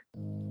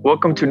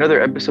Welcome to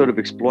another episode of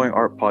Exploring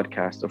Art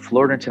Podcast, a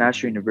Florida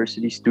International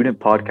University student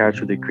podcast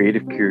for the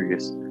creative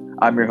curious.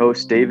 I'm your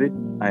host, David.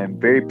 I am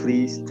very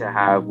pleased to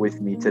have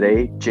with me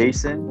today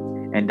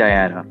Jason and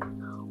Diana.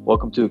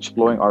 Welcome to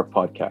Exploring Art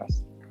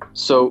Podcast.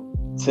 So,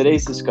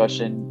 today's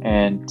discussion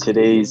and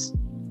today's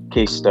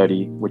case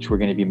study, which we're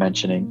going to be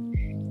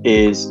mentioning,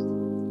 is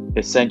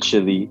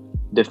essentially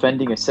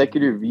defending a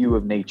secular view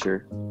of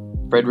nature.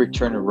 Frederick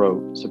Turner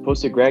wrote,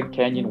 "Suppose the Grand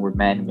Canyon were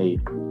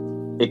man-made.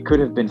 It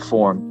could have been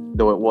formed,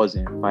 though it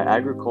wasn't, by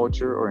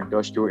agriculture or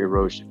industrial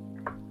erosion.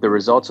 The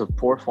results of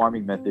poor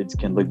farming methods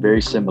can look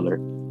very similar,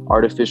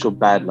 artificial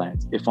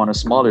badlands, if on a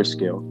smaller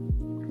scale.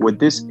 Would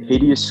this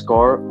hideous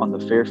scar on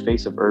the fair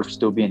face of Earth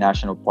still be a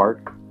national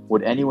park?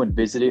 Would anyone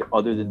visit it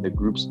other than the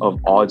groups of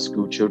odd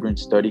school children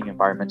studying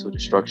environmental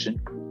destruction,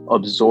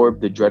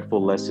 absorb the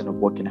dreadful lesson of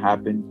what can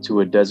happen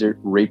to a desert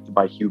raped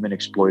by human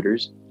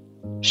exploiters?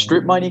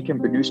 Strip mining can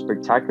produce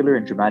spectacular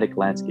and dramatic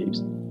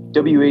landscapes.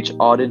 W.H.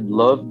 Auden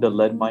loved the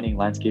lead mining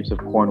landscapes of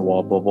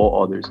Cornwall above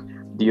all others.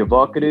 The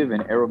evocative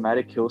and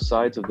aromatic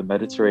hillsides of the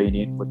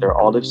Mediterranean, with their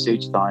olive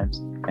sage thymes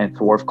and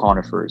dwarf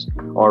conifers,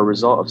 are a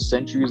result of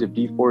centuries of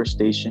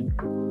deforestation,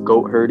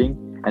 goat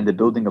herding, and the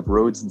building of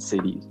roads and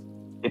cities.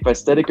 If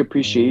aesthetic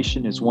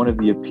appreciation is one of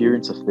the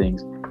appearance of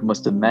things,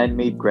 must the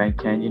man-made Grand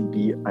Canyon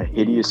be a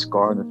hideous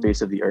scar on the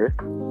face of the earth?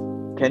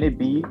 Can it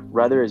be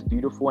rather as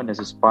beautiful and as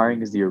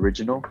aspiring as the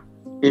original?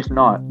 If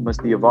not,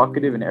 must the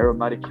evocative and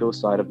aromatic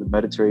hillside of the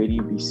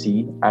Mediterranean be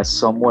seen as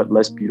somewhat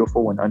less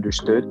beautiful when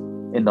understood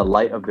in the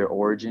light of their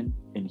origin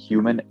in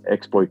human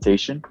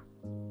exploitation?"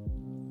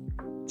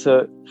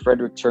 To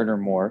Frederick Turner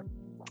Moore,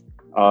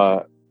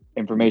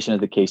 information of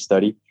the case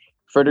study.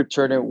 Frederick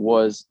Turner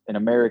was an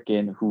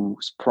American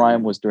whose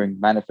prime was during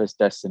Manifest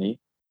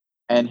Destiny,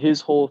 and his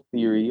whole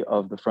theory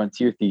of the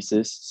frontier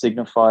thesis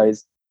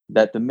signifies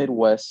that the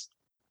Midwest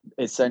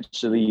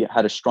essentially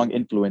had a strong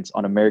influence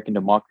on American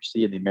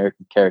democracy and the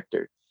American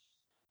character.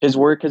 His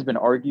work has been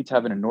argued to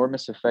have an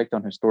enormous effect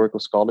on historical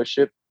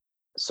scholarship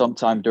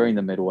sometime during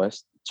the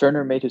Midwest.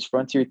 Turner made his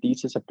frontier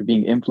thesis after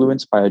being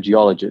influenced by a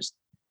geologist.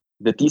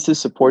 The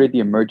thesis supported the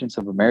emergence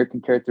of American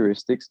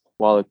characteristics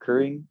while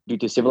occurring due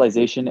to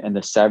civilization and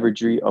the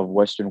savagery of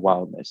Western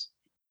wildness.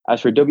 As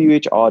for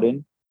W.H.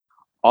 Auden,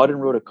 Auden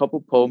wrote a couple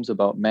poems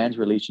about man's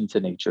relation to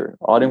nature.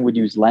 Auden would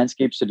use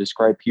landscapes to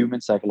describe human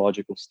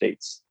psychological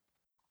states.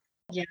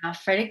 Yeah,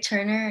 Frederick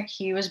Turner,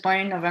 he was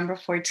born November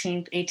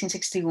 14th,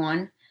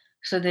 1861.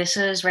 So this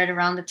is right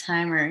around the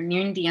time or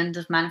nearing the end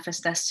of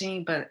Manifest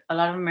Destiny, but a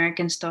lot of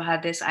Americans still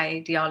had this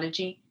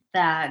ideology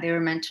that they were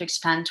meant to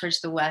expand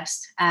towards the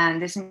west. And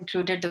this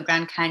included the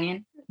Grand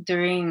Canyon.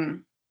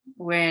 During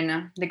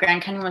when the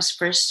Grand Canyon was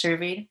first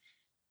surveyed,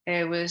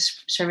 it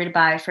was surveyed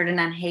by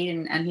Ferdinand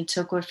Hayden, and he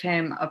took with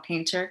him a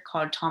painter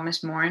called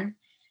Thomas Moran.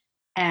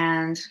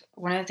 And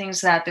one of the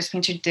things that this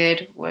painter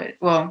did was,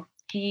 well,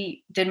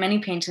 he did many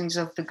paintings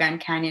of the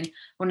Grand Canyon,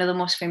 one of the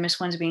most famous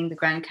ones being the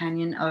Grand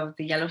Canyon of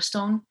the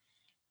Yellowstone.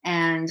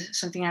 And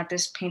something that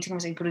this painting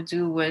was able to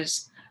do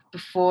was,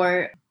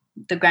 before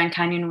the Grand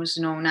Canyon was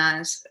known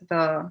as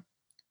the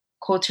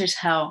Coulter's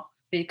Hell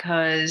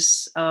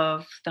because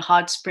of the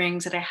hot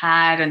springs that it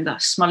had and the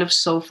smell of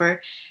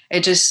sulfur.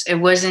 It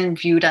wasn't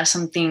viewed as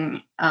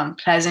something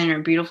pleasant or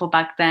beautiful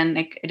back then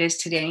like it is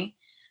today.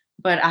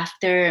 But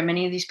after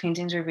many of these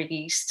paintings were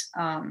released,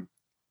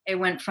 it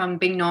went from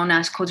being known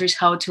as Coulter's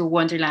Hell to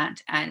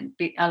Wonderland, and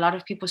a lot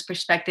of people's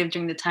perspective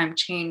during the time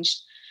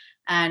changed,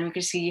 and we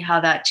could see how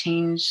that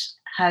change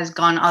has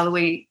gone all the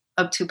way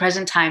up to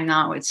present time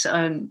now. It's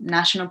a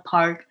national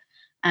park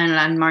and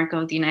landmark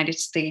of the United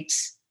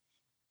States.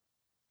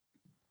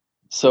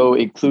 So,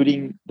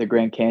 including the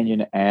Grand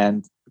Canyon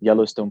and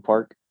Yellowstone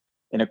Park,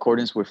 in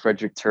accordance with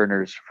Frederick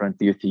Turner's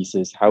frontier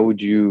thesis, how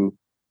would you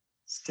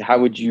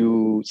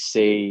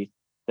say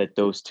that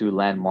those two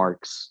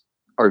landmarks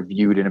are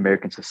viewed in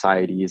American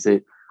society? Is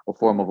it a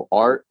form of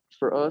art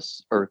for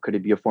us, or could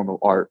it be a form of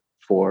art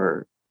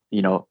for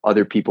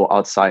other people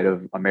outside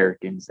of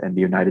Americans and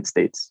the United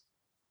States?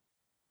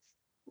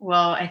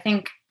 Well, I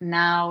think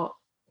now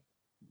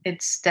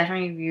it's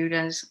definitely viewed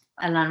as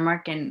a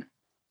landmark and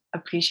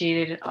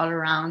appreciated all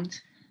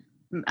around,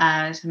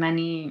 as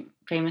many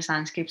famous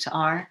landscapes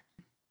are.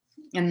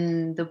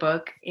 In the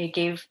book, it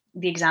gave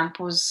the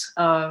examples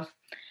of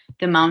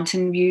the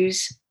mountain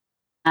views.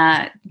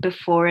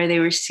 Before they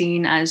were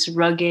seen as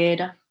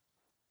rugged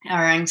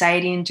or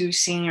anxiety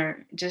inducing,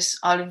 or just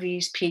all of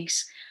these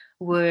peaks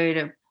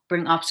would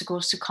bring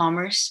obstacles to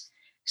commerce.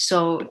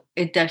 So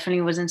it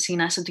definitely wasn't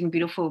seen as something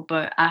beautiful.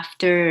 But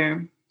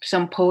after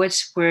some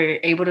poets were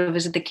able to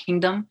visit the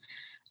kingdom,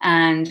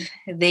 and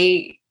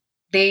they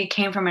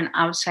came from an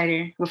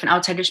outsider with an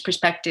outsider's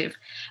perspective,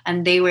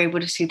 and they were able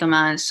to see them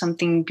as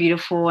something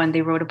beautiful, and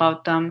they wrote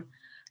about them,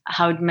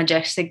 how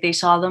majestic they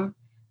saw them.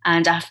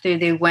 And after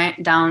they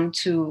went down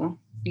to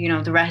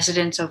the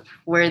residence of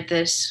where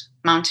this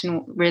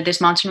mountain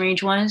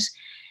range was,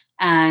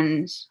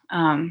 and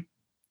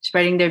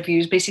spreading their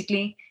views,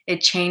 basically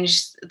it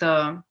changed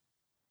the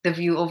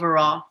view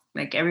overall.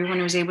 Like,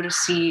 everyone was able to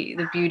see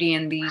the beauty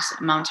in these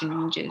mountain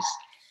ranges.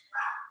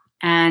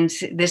 and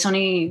this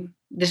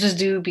was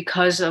due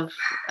because of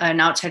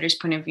an outsider's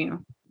point of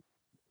view.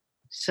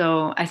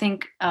 So I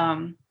think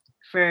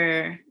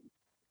for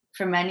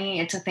many,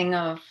 it's a thing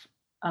of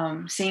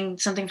seeing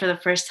something for the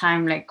first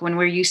time. Like when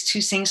we're used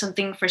to seeing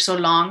something for so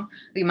long,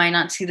 we might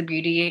not see the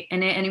beauty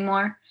in it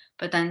anymore.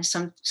 But then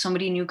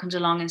somebody new comes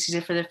along and sees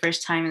it for the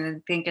first time, and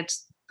they think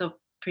it's the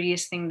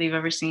prettiest thing they've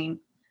ever seen,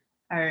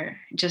 or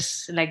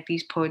just like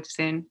these poets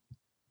did.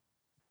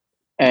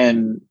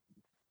 And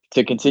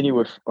to continue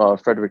with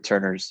Frederick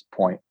Turner's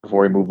point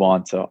before we move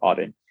on to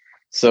Auden.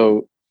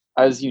 So,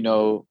 as you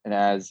know, and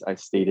as I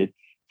stated,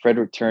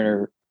 Frederick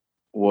Turner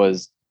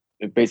was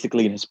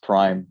basically in his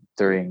prime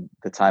during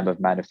the time of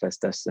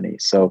Manifest Destiny.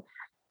 So,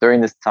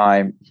 during this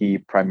time, he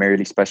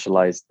primarily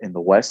specialized in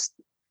the West.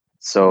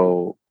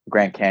 So,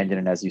 Grand Canyon,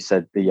 and as you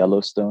said, the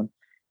Yellowstone.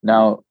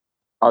 Now,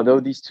 although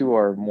these two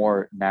are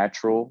more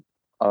natural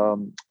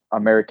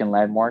American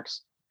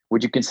landmarks,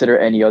 would you consider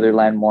any other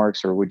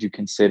landmarks, or would you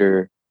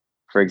consider,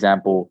 for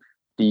example,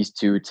 these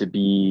two to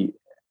be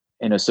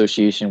in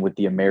association with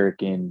the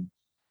American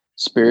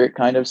spirit,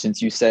 kind of?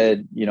 Since you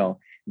said,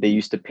 they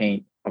used to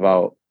paint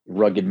about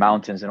rugged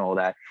mountains and all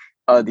that.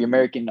 The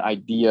American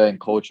idea and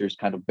culture is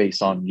kind of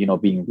based on,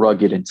 being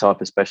rugged and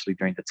tough, especially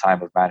during the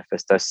time of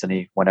Manifest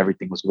Destiny when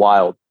everything was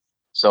wild.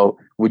 So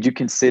would you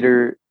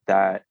consider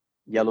that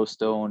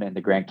Yellowstone and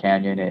the Grand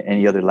Canyon and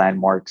any other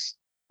landmarks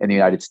in the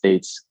United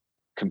States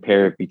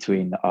compare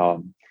between,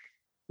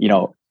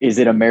 is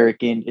it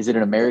American? Is it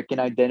an American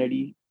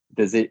identity?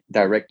 Does it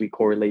directly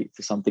correlate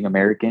to something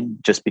American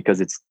just because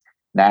it's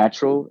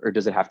natural, or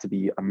does it have to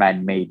be a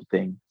man-made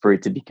thing for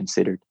it to be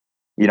considered,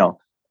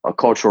 a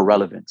cultural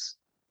relevance?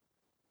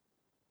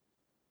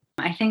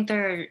 I think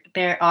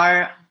there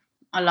are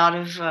a lot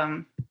of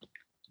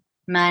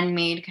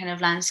man-made kind of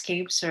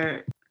landscapes,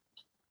 or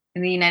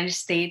in the United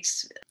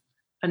States,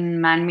 a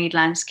man-made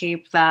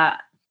landscape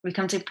that we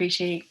come to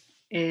appreciate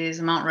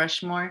is Mount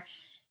Rushmore.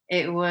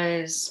 It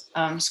was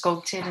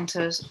sculpted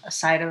into a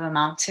side of a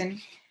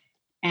mountain,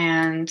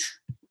 and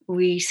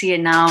we see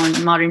it now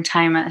in modern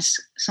time as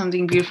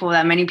something beautiful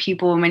that many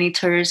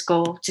tourists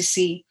go to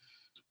see.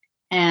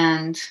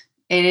 And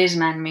it is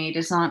man-made.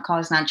 It's not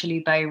caused naturally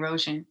by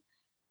erosion.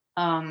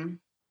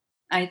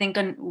 I think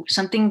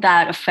something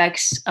that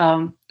affects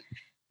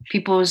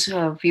people's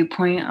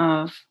viewpoint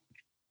of,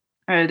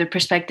 or their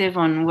perspective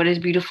on what is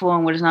beautiful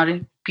and what is not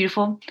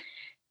beautiful,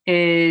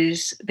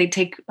 is they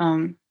take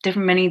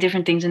many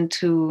different things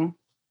into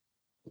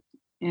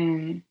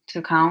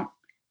account.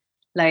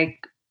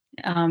 Like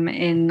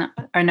in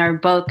our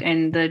book,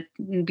 and the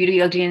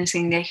Beauty, Ugliness,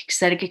 and the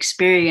Aesthetic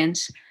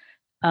Experience,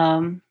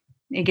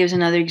 it gives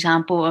another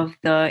example of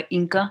the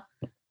Inca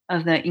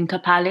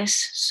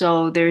Palace.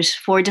 So there's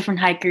 4 different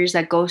hikers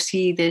that go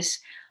see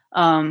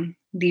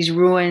these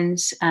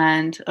ruins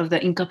and of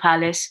the Inca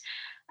Palace,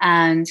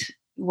 and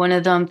one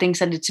of them thinks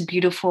that it's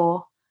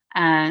beautiful,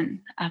 and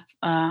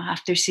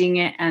after seeing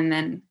it, and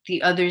then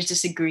the others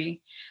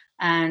disagree.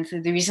 And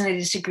the reason they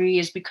disagree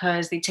is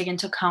because they take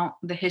into account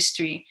the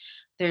history.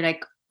 They're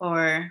like,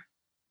 or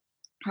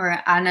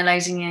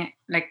analyzing it,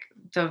 like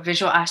the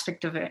visual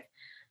aspect of it.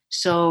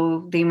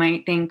 So they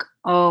might think,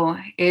 oh,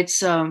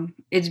 it's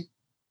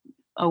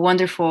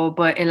wonderful,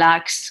 but it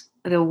lacks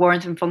the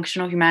warmth and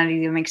functional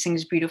humanity that makes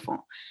things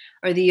beautiful.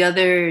 Or the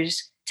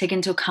others take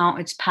into account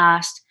its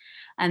past,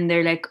 and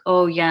they're like,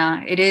 oh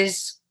yeah, it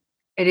is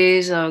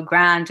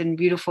grand and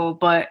beautiful,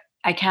 but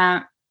I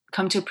can't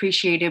come to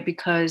appreciate it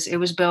because it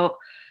was built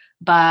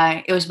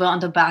on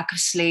the back of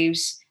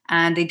slaves,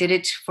 and they did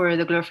it for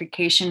the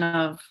glorification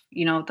of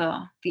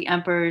the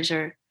emperors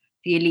or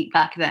the elite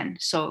back then.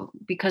 So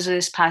because of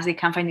this past, they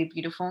can't find it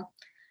beautiful.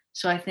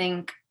 So I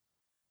think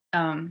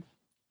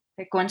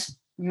like once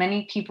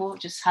many people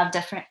just have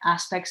different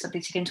aspects that they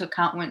take into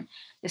account when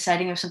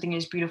deciding if something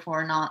is beautiful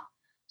or not.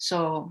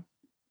 So,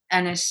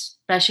 and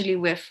especially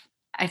with,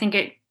 I think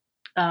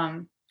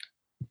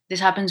this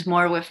happens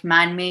more with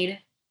man-made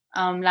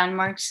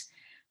landmarks,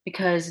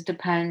 because it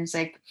depends.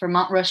 Like for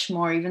Mount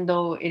Rushmore, even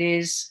though it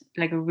is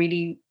like a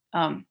really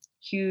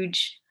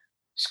huge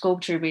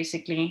sculpture,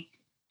 basically,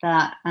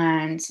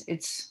 and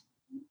it's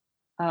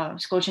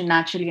sculptured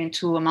naturally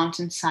into a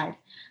mountainside,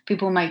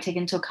 people might take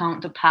into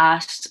account the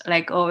past,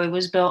 like, oh, it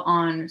was built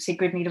on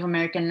sacred Native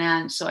American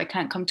land, so I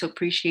can't come to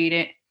appreciate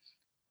it.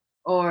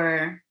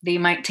 Or they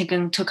might take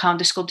into account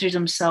the sculptors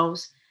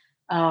themselves.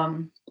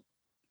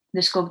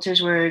 The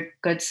sculptors were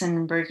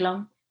Gutzon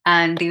Berglund,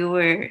 and they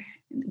were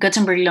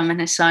Gutzon Berglund and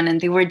his son,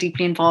 and they were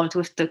deeply involved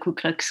with the Ku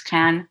Klux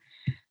Klan.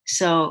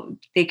 So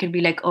they could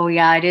be like, oh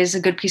yeah, it is a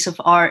good piece of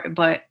art,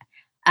 but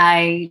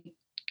I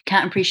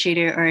can't appreciate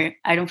it, or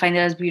I don't find it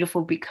as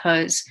beautiful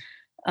because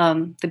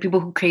the people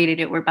who created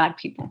it were bad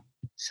people.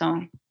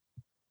 So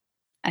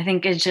I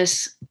think it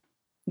just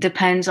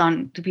depends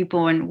on the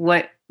people and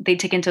what they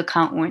take into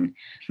account when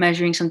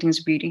measuring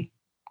something's beauty.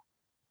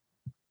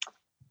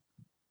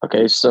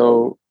 Okay,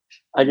 so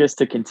I guess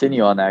to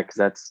continue on that,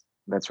 because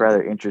that's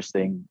rather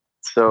interesting.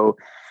 So,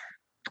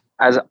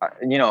 as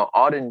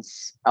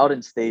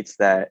Auden states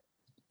that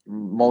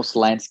most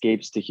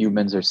landscapes to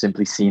humans are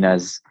simply seen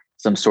as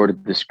some sort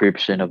of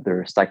description of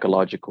their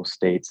psychological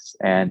states.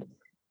 And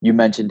you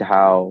mentioned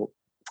how,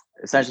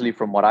 essentially,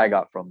 from what I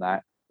got from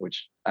that,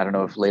 which I don't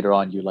know if later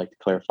on you'd like to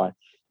clarify,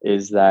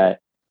 is that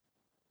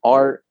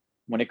art,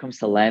 when it comes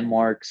to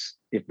landmarks,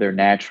 if they're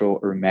natural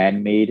or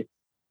man made,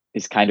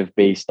 is kind of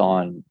based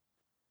on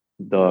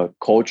the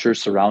culture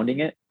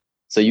surrounding it.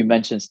 So you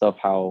mentioned stuff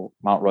how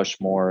Mount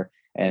Rushmore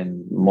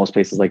and most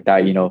places like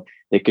that,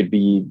 they could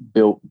be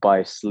built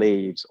by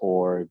slaves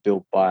or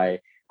built by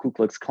Ku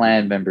Klux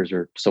Klan members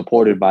or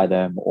supported by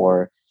them,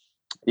 or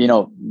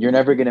you're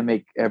never going to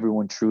make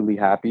everyone truly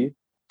happy.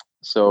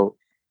 So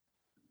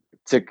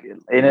to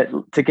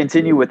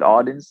continue with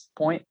Auden's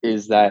point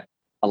is that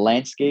a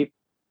landscape,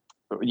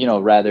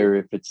 rather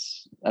if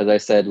it's, as I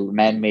said,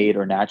 man-made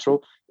or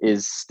natural,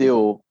 is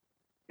still,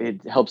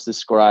 it helps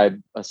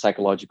describe a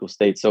psychological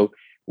state. So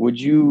would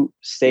you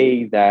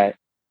say that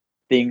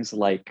things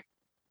like,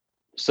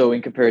 so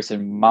in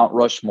comparison, Mount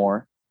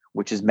Rushmore,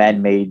 which is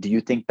man-made, do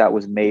you think that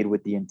was made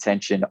with the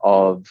intention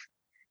of,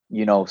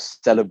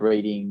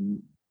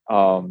 celebrating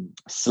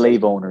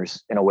slave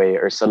owners in a way,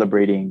 or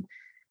celebrating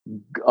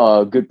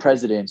good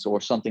presidents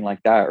or something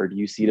like that? Or do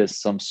you see it as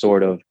some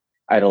sort of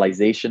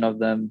idolization of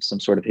them, some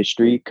sort of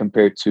history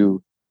compared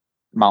to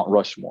Mount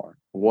Rushmore?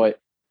 What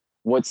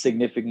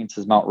significance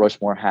does Mount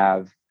Rushmore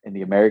have in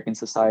the American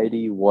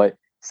society? What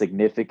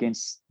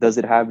significance does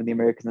it have in the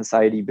American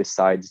society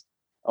besides,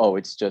 oh,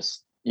 it's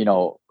just,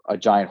 a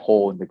giant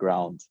hole in the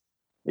ground?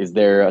 Is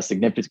there a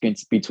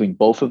significance between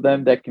both of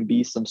them that can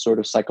be some sort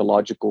of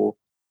psychological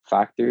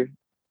factor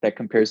that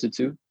compares the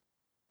two?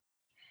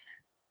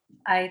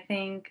 I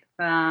think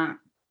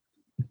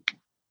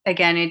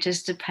again, it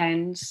just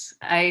depends.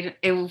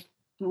 It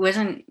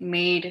wasn't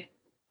made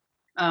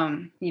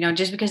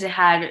just because it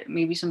had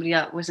maybe somebody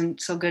that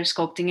wasn't so good at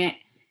sculpting it.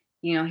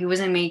 He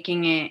wasn't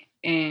making it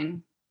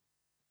in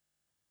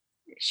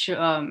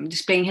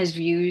displaying his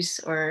views,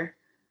 or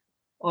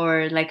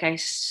like I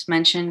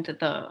mentioned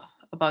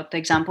about the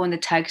example in the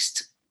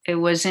text. It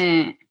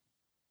wasn't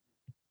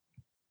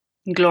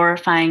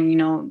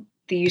glorifying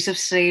the use of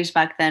slaves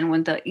back then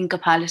when the Inca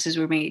palaces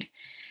were made.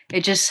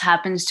 It just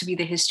happens to be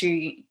the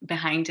history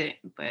behind it,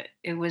 but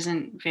it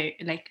wasn't very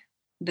like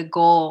the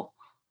goal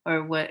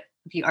or what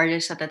the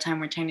artists at that time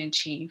were trying to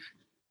achieve.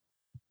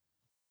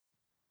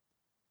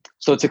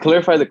 So to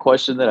clarify the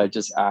question that I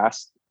just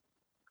asked,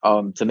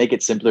 to make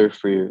it simpler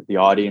for the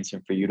audience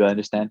and for you to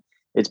understand,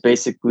 it's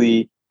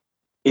basically,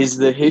 is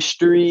the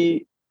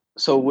history,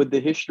 so would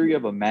the history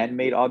of a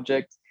man-made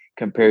object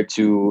compared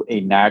to a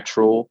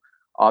natural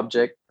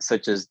object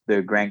such as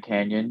the Grand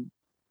Canyon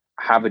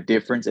have a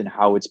difference in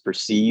how it's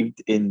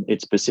perceived in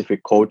its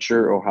specific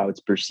culture, or how it's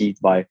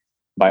perceived by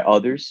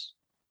others?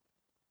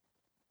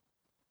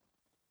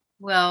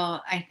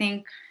 Well, I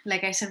think,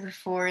 like I said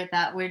before,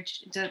 that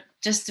which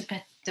just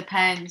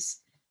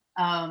depends.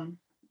 Um,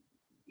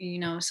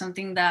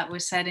 something that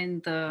was said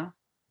in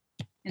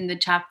the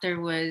chapter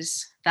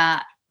was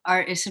that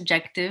art is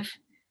subjective.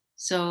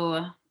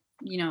 So,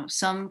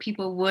 some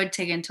people would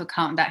take into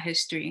account that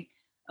history,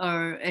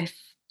 or if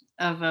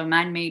of a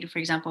man-made, for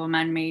example, a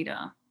man-made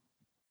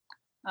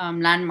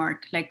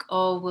landmark, like,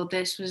 oh, well,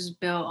 this was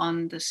built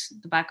on the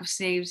back of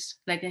slaves,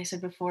 like I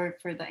said before,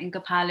 for the Inca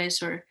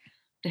Palace, or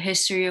the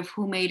history of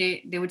who made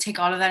it. They would take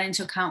all of that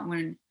into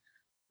account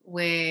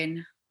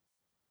when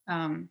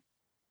um,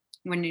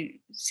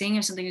 seeing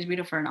if something is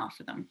beautiful or not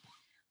for them.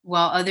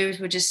 While others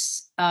would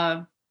just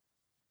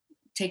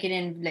take it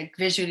in, like,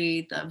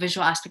 visually, the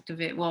visual aspect of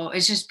it. Well,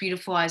 it's just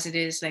beautiful as it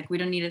is. Like, we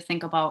don't need to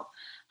think about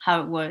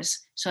how it was.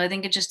 So I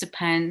think it just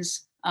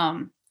depends.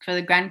 For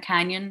the Grand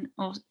Canyon,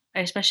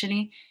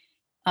 especially,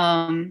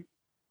 um,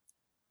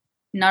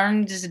 not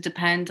only does it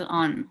depend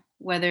on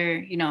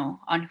whether,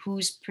 on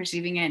who's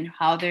perceiving it and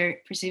how they're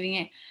perceiving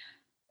it,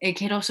 it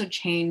could also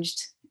change,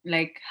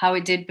 like how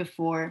it did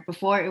before.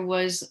 Before, it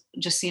was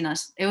just seen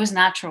as, it was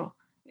natural.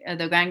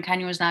 The Grand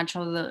Canyon was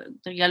natural.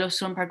 The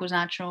Yellowstone Park was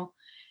natural.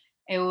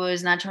 It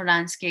was natural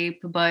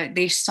landscape, but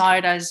they saw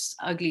it as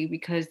ugly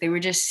because they were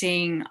just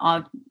seeing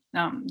all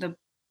the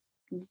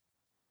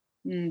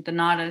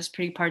not as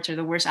pretty parts, or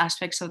the worst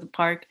aspects of the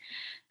park.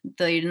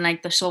 They didn't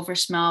like the sulfur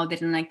smell. They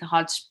didn't like the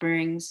hot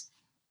springs.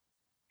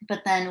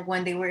 But then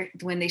when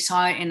they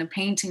saw it in a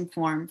painting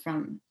form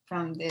from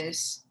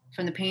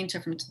the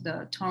painter, from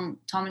the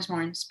Thomas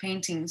More's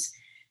paintings,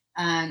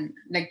 and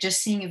like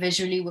just seeing it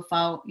visually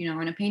without,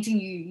 in a painting,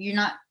 you're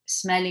not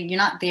smelling, you're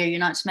not there, you're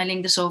not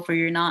smelling the sulfur,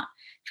 you're not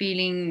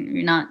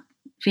feeling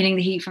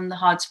the heat from the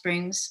hot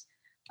springs.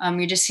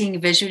 You're just seeing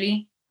it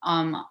visually.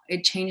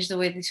 It changed the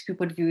way these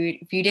people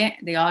viewed it.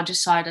 They all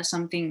just saw it as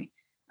something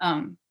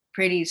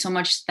pretty, so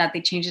much that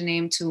they changed the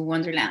name to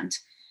Wonderland.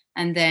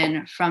 And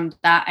then from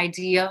that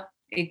idea,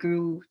 it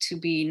grew to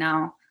be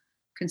now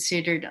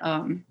considered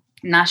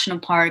national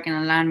park and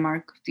a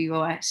landmark of the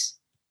US.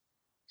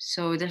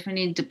 So it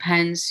definitely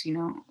depends,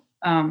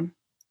 the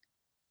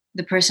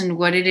person,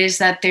 what it is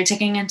that they're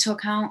taking into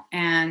account,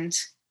 and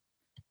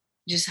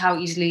just how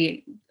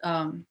easily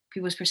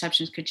people's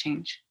perceptions could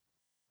change.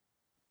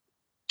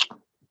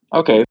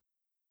 Okay.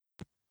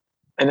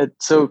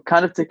 So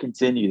kind of to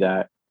continue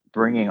that,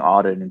 bringing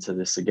Auden into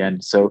this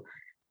again. So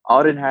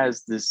Auden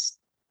has this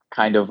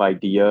kind of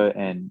idea,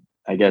 and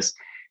I guess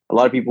a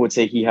lot of people would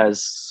say he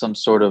has some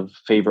sort of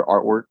favorite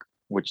artwork,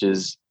 which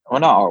is, well,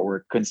 not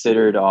artwork,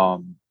 considered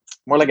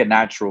more like a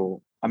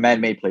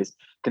man-made place,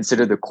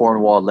 considered the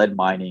Cornwall lead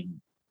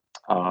mining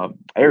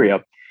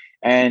area.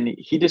 And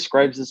he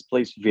describes this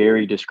place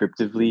very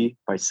descriptively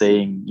by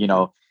saying,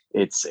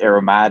 it's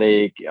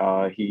aromatic.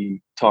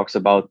 He talks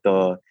about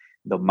the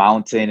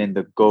mountain and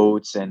the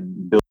goats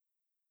and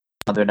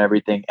and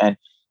everything. And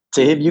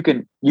to him, you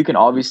can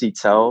obviously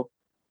tell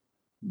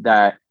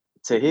that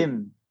to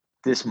him,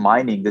 this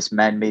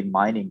man-made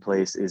mining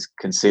place is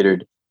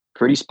considered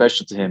pretty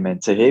special to him.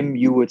 And to him,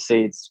 you would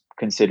say it's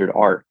considered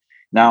art.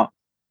 Now,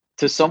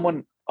 to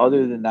someone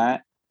other than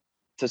that,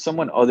 to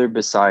someone other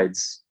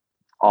besides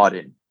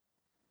Auden,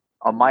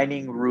 a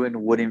mining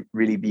ruin wouldn't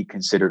really be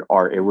considered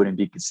art. It wouldn't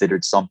be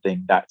considered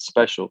something that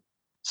special.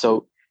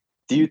 So,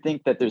 do you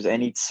think that there's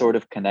any sort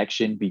of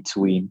connection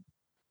between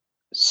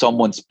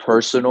someone's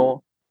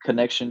personal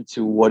connection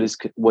to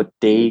what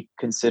they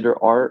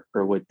consider art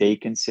or what they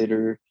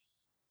consider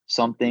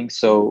something?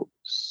 So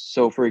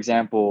for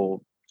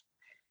example,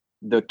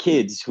 the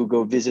kids who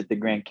go visit the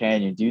Grand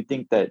Canyon, do you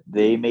think that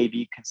they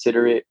maybe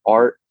consider it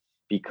art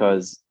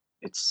because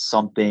it's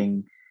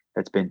something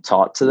that's been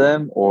taught to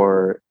them,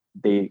 or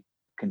they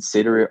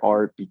consider it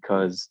art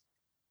because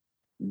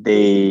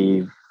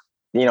they've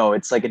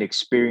it's like an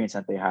experience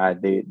that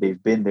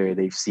they've been there,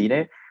 they've seen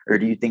it? Or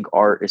do you think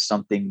art is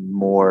something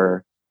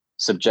more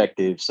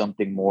subjective,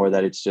 something more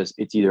that it's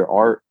either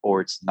art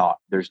or it's not,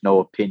 there's no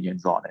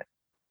opinions on it?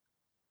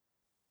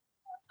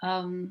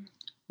 Um,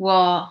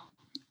 well,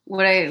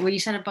 what you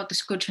said about the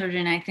school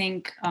children, I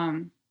think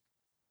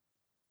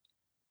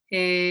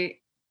it.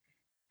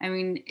 I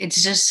mean,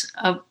 it's just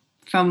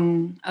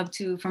from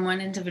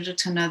one individual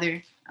to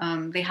another.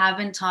 They have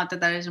been taught that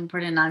that is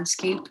important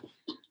landscape,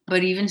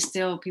 but even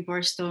still, people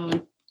are still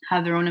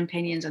have their own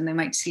opinions, and they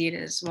might see it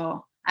as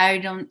well. I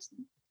don't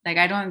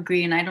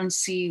agree, and I don't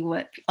see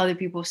what other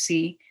people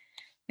see.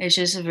 It's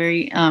just a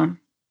very uh,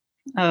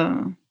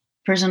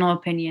 personal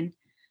opinion.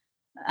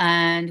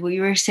 And what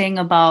you were saying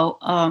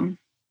about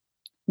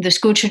the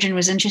school children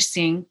was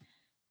interesting,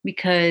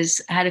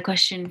 because I had a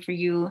question for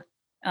you,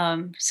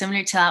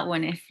 similar to that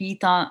one. If you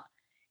thought,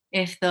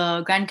 if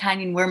the Grand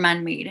Canyon were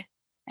man-made,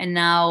 and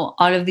now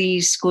all of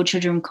these school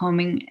children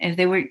coming, if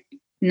they were,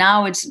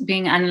 now it's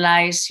being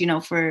analyzed,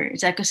 for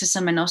its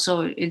ecosystem and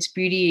also its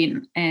beauty,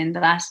 and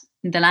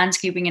the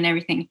landscaping and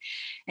everything.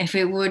 If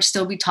it would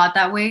still be taught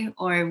that way,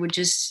 or it would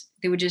just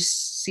they would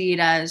just see it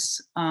as,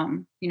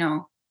 oh,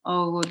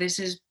 well, this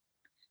is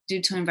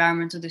due to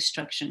environmental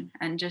destruction,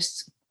 and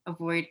just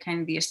avoid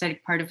kind of the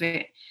aesthetic part of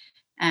it,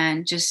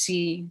 and just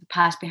see the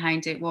past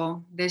behind it.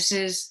 Well, this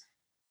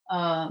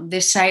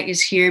site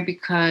is here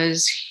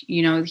because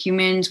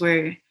humans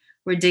were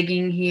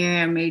digging here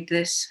and made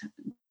this.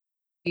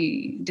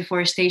 The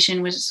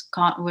deforestation was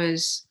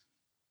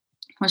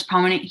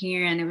prominent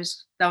here, and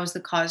that was the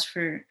cause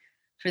for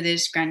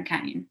this Grand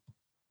Canyon.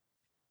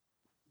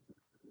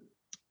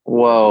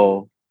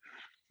 Well,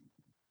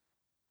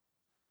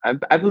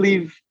 I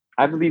believe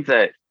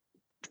that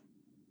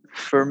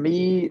for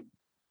me,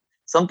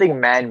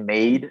 something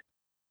man-made.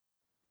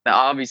 Now,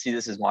 obviously,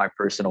 this is my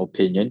personal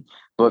opinion,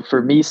 but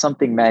for me,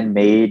 something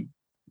man-made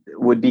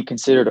would be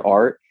considered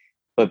art,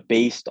 but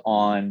based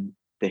on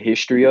the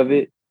history of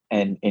it,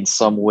 and in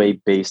some way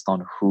based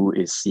on who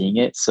is seeing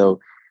it.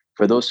 So,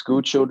 for those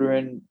school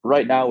children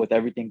right now, with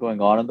everything going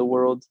on in the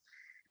world,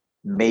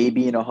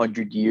 maybe in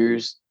 100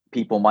 years,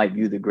 people might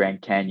view the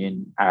Grand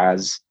Canyon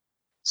as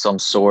some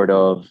sort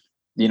of,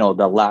 the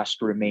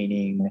last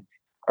remaining,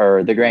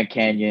 or the Grand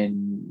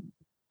Canyon,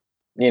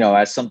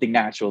 as something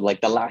natural,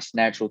 like the last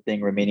natural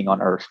thing remaining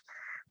on Earth.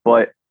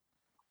 But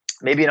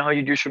maybe in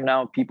 100 years from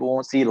now, people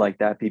won't see it like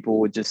that. People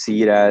would just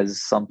see it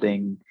as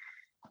something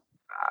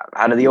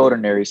out of the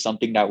ordinary,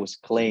 something that was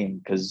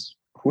claimed. Because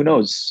who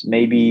knows?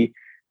 Maybe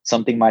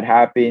something might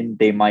happen.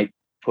 They might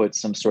put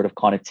some sort of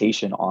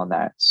connotation on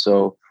that.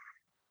 So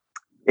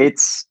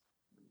it's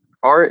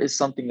art is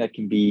something that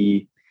can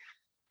be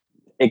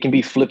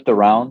flipped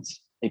around.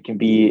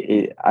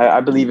 I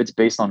believe it's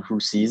based on who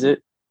sees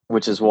it,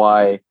 which is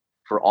why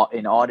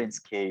in Auden's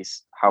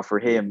case, how for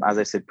him, as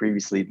I said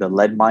previously, the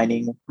lead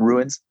mining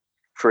ruins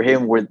for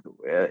him were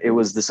it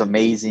was this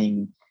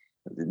amazing.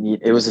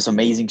 It was this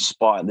amazing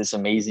spot, this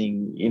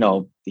amazing,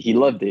 he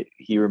loved it.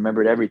 He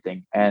remembered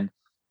everything. And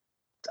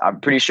I'm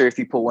pretty sure if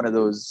you put one of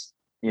those,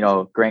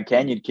 Grand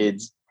Canyon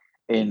kids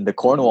in the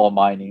Cornwall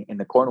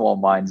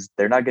mines,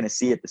 they're not going to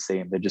see it the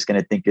same. They're just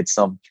going to think it's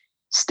some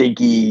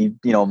stinky,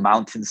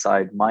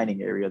 mountainside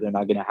mining area. They're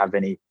not going to have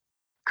any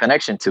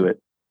connection to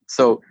it.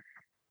 So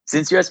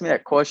since you asked me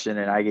that question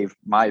and I gave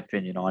my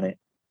opinion on it,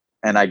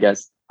 and I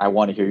guess I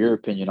want to hear your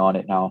opinion on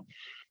it now,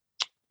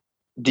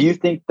 do you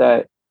think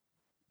that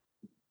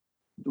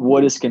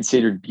what is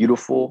considered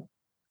beautiful?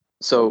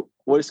 So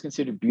what is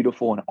considered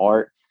beautiful in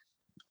art?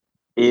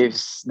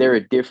 Is there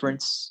a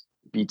difference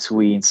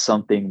between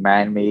something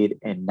man-made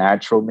and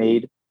natural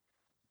made?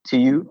 to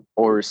you,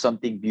 or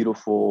something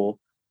beautiful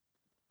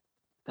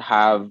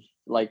have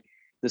like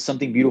does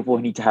something beautiful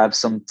need to have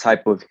some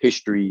type of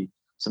history,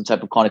 some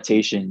type of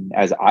connotation,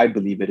 as I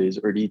believe it is,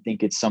 or do you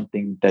think it's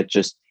something that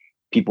just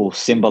people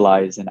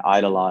symbolize and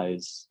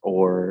idolize,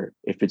 or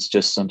if it's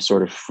just some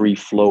sort of free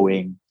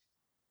flowing,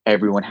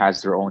 everyone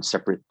has their own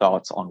separate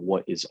thoughts on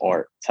what is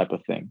art type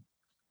of thing?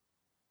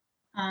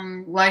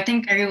 Well, I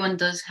think everyone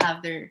does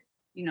have their,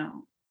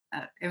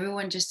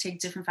 everyone just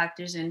takes different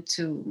factors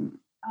into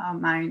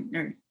mind,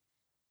 or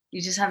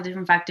you just have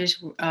different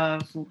factors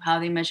of how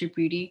they measure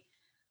beauty.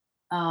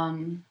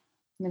 Um,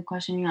 the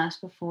question you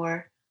asked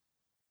before,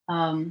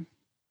 um,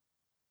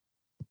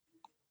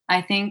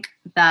 I think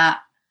that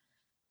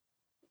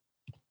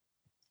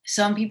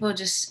some people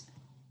just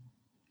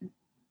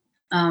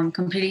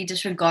completely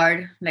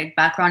disregard like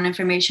background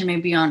information,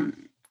 maybe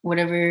on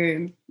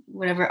whatever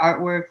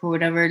artwork or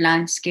whatever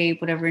landscape,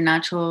 whatever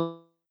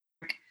natural.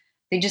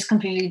 They just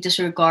completely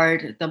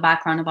disregard the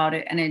background about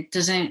it, and it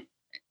doesn't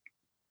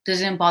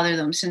bother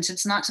them since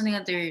it's not something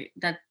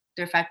that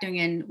they're factoring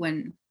in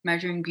when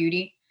measuring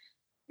beauty.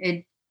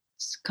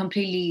 It's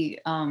completely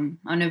on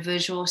a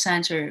visual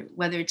sense, or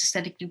whether it's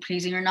aesthetically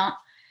pleasing or not.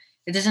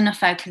 It doesn't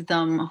affect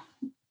them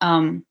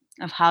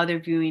of how they're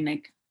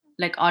viewing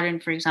like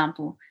art, for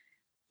example.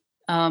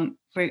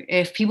 For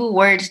if people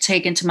were to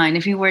take into mind,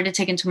 if you were to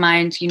take into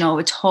mind,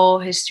 its whole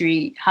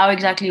history, how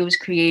exactly it was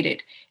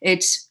created.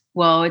 It's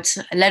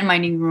lead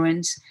mining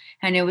ruins,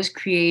 and it was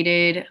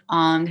created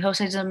on the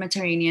hillsides of the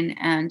Mediterranean,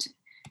 and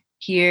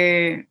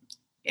here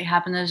it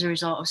happened as a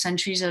result of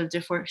centuries of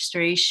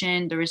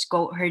deforestation. There was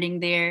goat herding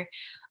there.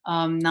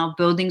 Now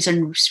buildings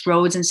and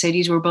roads and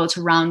cities were built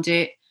around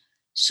it.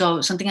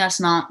 So something that's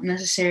not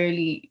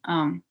necessarily,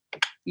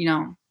 you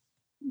know,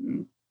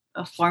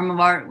 a form of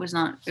art was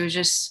not. It was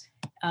just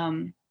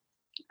um,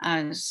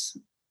 as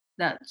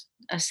that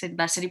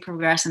that city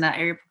progressed and that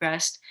area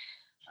progressed.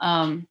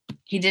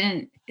 He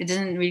didn't. It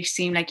didn't really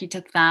seem like he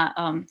took that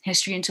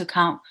history into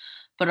account.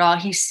 But all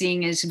he's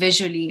seeing is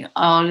visually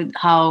all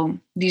how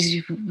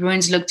these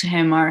ruins look to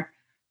him are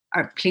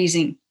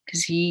pleasing,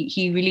 because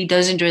he really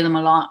does enjoy them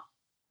a lot,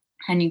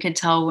 and you can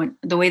tell when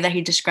the way that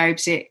he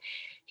describes it.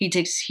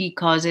 He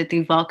calls it the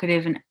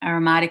evocative and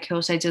aromatic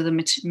hillsides of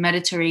the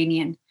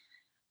Mediterranean.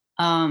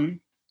 Um,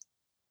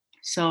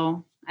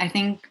 so I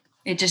think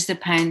it just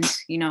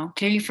depends.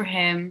 Clearly for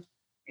him,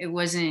 it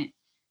wasn't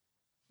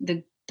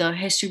the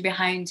history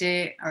behind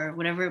it, or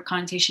whatever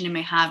connotation it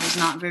may have, is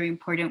not very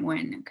important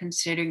when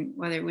considering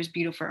whether it was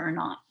beautiful or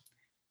not.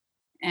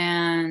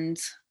 And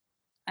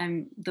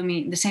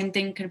the same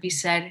thing could be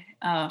said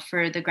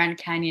for the Grand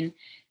Canyon.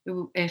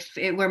 If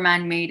it were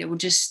man-made, it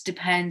would just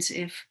depend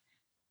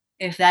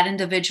if that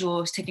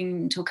individual is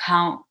taking into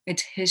account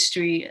its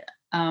history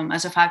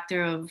as a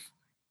factor of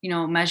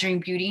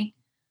measuring beauty.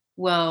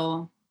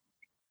 Well,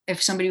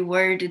 if somebody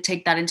were to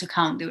take that into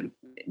account,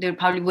 they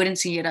probably wouldn't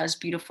see it as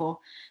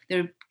beautiful. They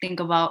would think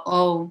about,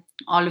 oh,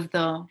 all of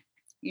the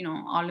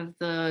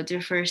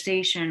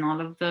deforestation,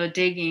 all of the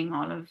digging,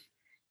 all of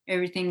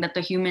everything that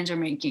the humans are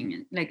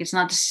making. Like, it's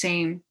not the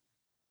same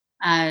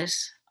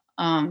as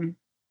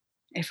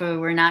if it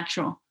were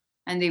natural,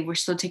 and they were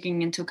still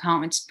taking into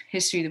account its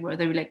history, where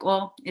they were like,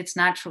 oh, it's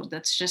natural.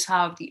 That's just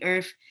how the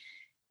earth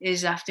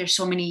is after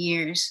so many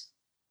years.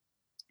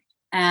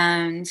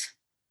 And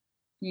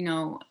you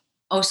know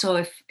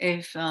also,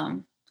 if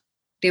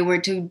they were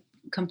to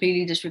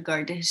completely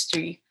disregard the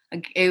history,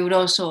 it would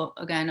also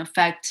again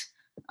affect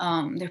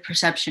their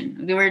perception.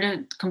 If they were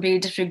to completely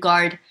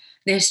disregard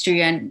the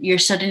history, and you're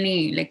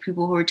suddenly like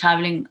people who are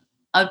traveling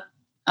up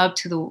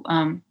to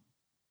the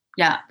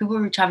people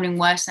who were traveling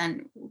west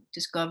and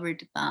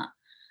discovered that,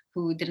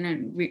 who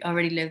didn't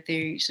already live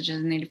there, such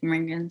as Native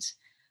Americans.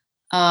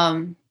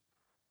 Um,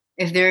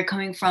 if they're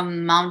coming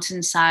from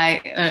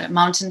mountainside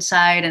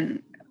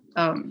and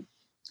um,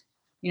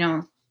 you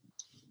know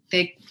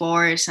thick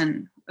forest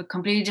and a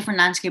completely different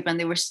landscape, and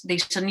they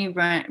suddenly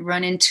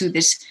run into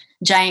this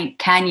giant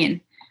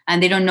canyon,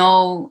 and they don't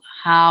know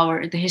how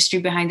or the history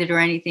behind it or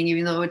anything,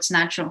 even though it's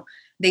natural.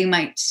 They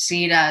might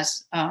see it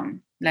as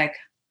um, like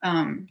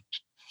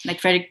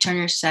Frederick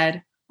Turner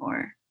said,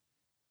 or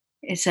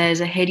it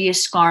says, a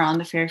hideous scar on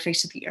the fair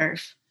face of the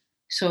earth.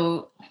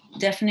 So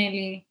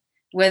definitely,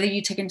 whether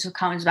you take into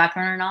account his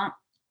background or not,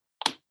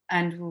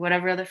 and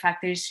whatever other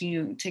factors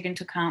you take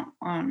into account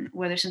on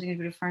whether something is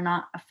beautiful or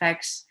not,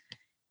 affects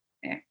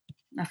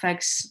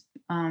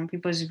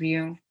people's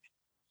view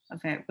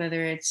of it,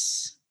 whether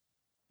it's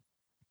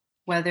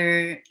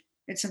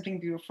something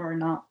beautiful or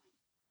not.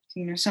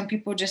 Some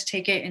people just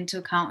take it into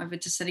account if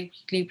it's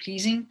aesthetically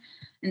pleasing,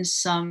 and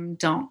some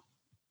don't.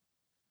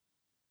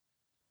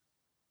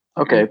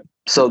 And Okay,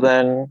 so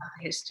then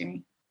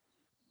history.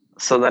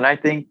 I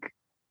think,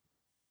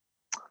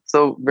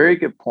 so very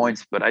good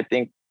points, but I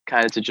think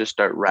kind of to just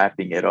start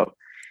wrapping it up,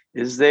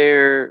 is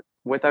there,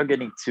 without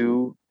getting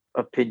too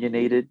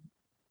opinionated,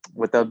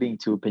 without being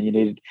too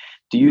opinionated,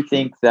 do you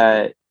think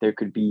that there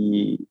could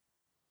be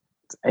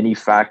any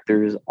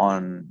factors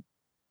on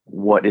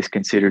what is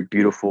considered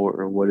beautiful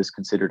or what is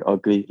considered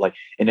ugly. Like,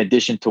 in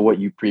addition to what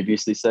you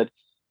previously said,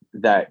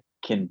 that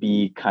can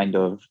be kind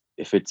of,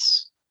 if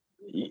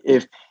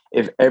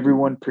if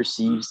everyone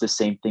perceives the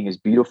same thing as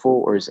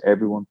beautiful, or is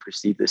everyone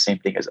perceive the same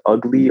thing as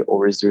ugly,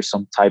 or is there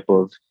some type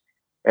of,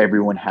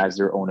 everyone has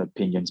their own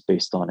opinions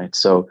based on it.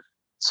 So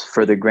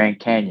for the Grand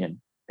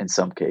Canyon, in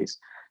some case,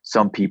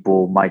 some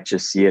people might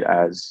just see it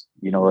as,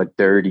 a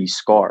dirty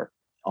scar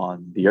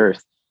on the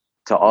earth.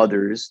 To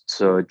others,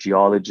 to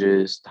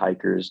geologists,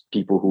 hikers,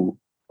 people who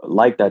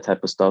like that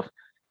type of stuff,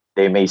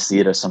 they may see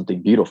it as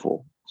something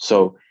beautiful.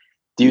 So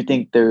do you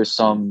think there's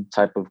some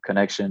type of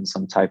connection,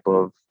 some type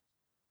of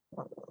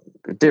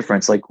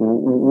difference? Like,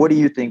 what do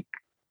you think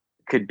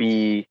could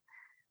be,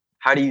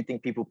 how do you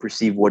think people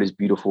perceive what is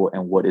beautiful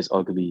and what is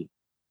ugly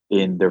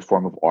in their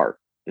form of art?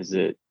 Is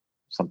it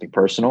something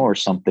personal or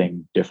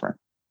something different?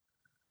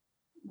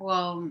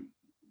 Well,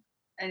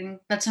 I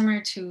think that's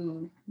similar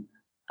to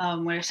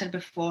what I said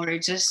before.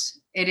 It's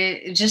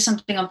just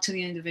something up to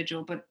the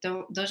individual, but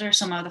those are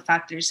some of the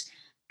factors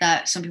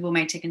that some people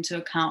might take into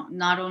account.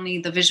 Not only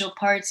the visual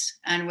parts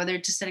and whether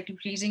it's aesthetically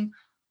pleasing,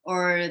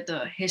 or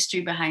the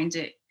history behind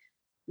it,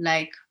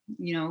 like,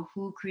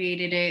 who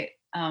created it.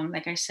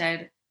 Like I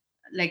said,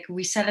 like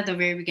we said at the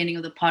very beginning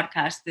of the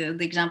podcast,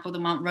 the example of the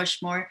Mount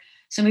Rushmore.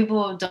 Some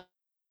people don't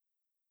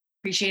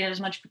appreciate it as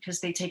much because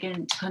they take it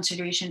into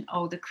consideration,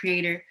 oh, the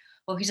creator,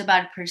 oh, he's a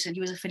bad person, he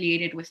was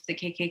affiliated with the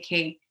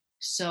KKK.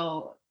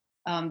 So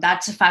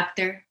that's a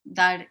factor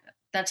that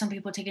some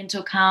people take into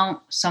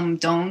account, some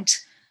don't.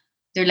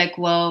 They're like,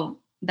 well,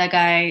 that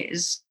guy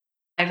is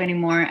alive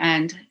anymore,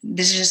 and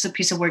this is just a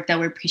piece of work that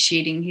we're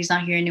appreciating. He's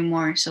not here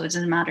anymore, so it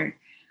doesn't matter.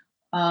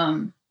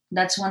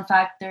 That's one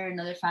factor.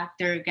 Another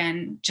factor,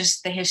 again,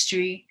 just the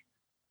history,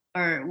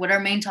 or what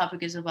our main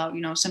topic is about.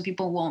 Some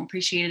people won't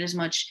appreciate it as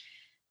much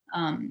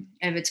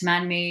if it's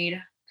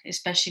man-made,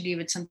 especially if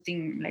it's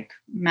something like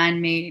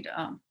man-made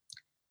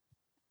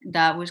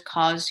that was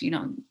caused,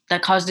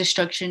 that caused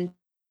destruction,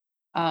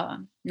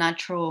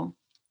 natural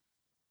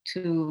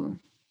to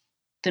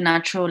the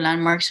natural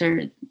landmarks,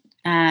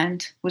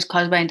 and was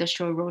caused by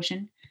industrial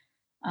erosion.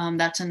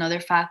 That's another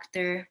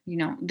factor.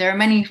 There are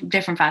many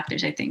different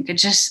factors. I think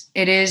it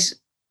is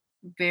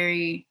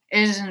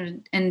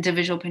an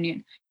individual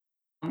opinion,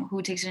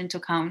 who takes it into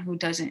account, who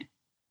doesn't.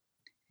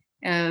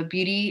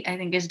 Beauty, I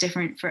think, is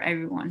different for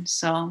everyone.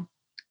 So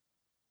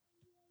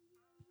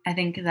I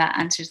think that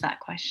answers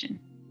that question.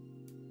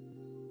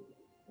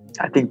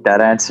 I think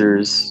that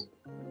answers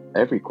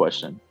every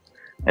question.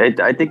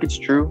 I think it's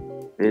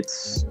true.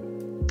 It's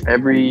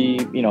every,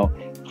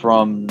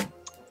 from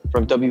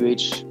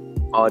W.H.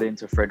 Auden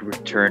to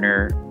Frederick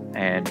Turner,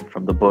 and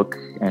from the book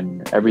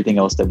and everything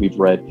else that we've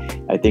read,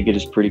 I think it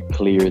is pretty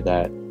clear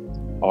that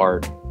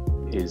art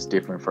is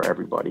different for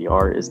everybody.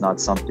 Art is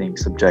not something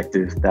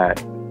subjective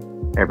that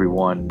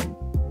everyone,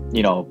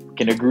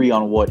 can agree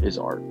on what is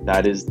art.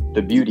 That is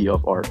the beauty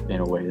of art, in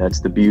a way.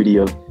 That's the beauty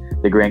of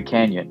the Grand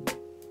Canyon.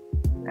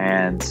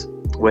 And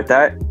with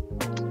that,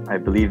 I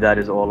believe that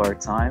is all our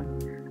time.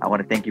 I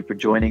want to thank you for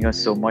joining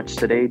us so much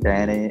today,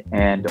 Diana,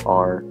 and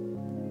our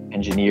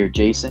engineer,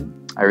 Jason.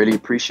 I really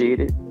appreciate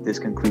it. This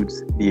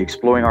concludes the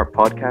Exploring Art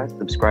podcast.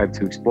 Subscribe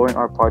to Exploring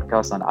Art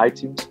podcast on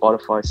iTunes,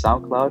 Spotify,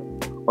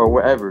 SoundCloud, or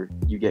wherever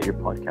you get your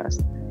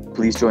podcast.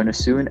 Please join us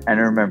soon, and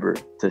remember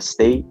to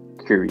stay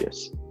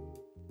curious.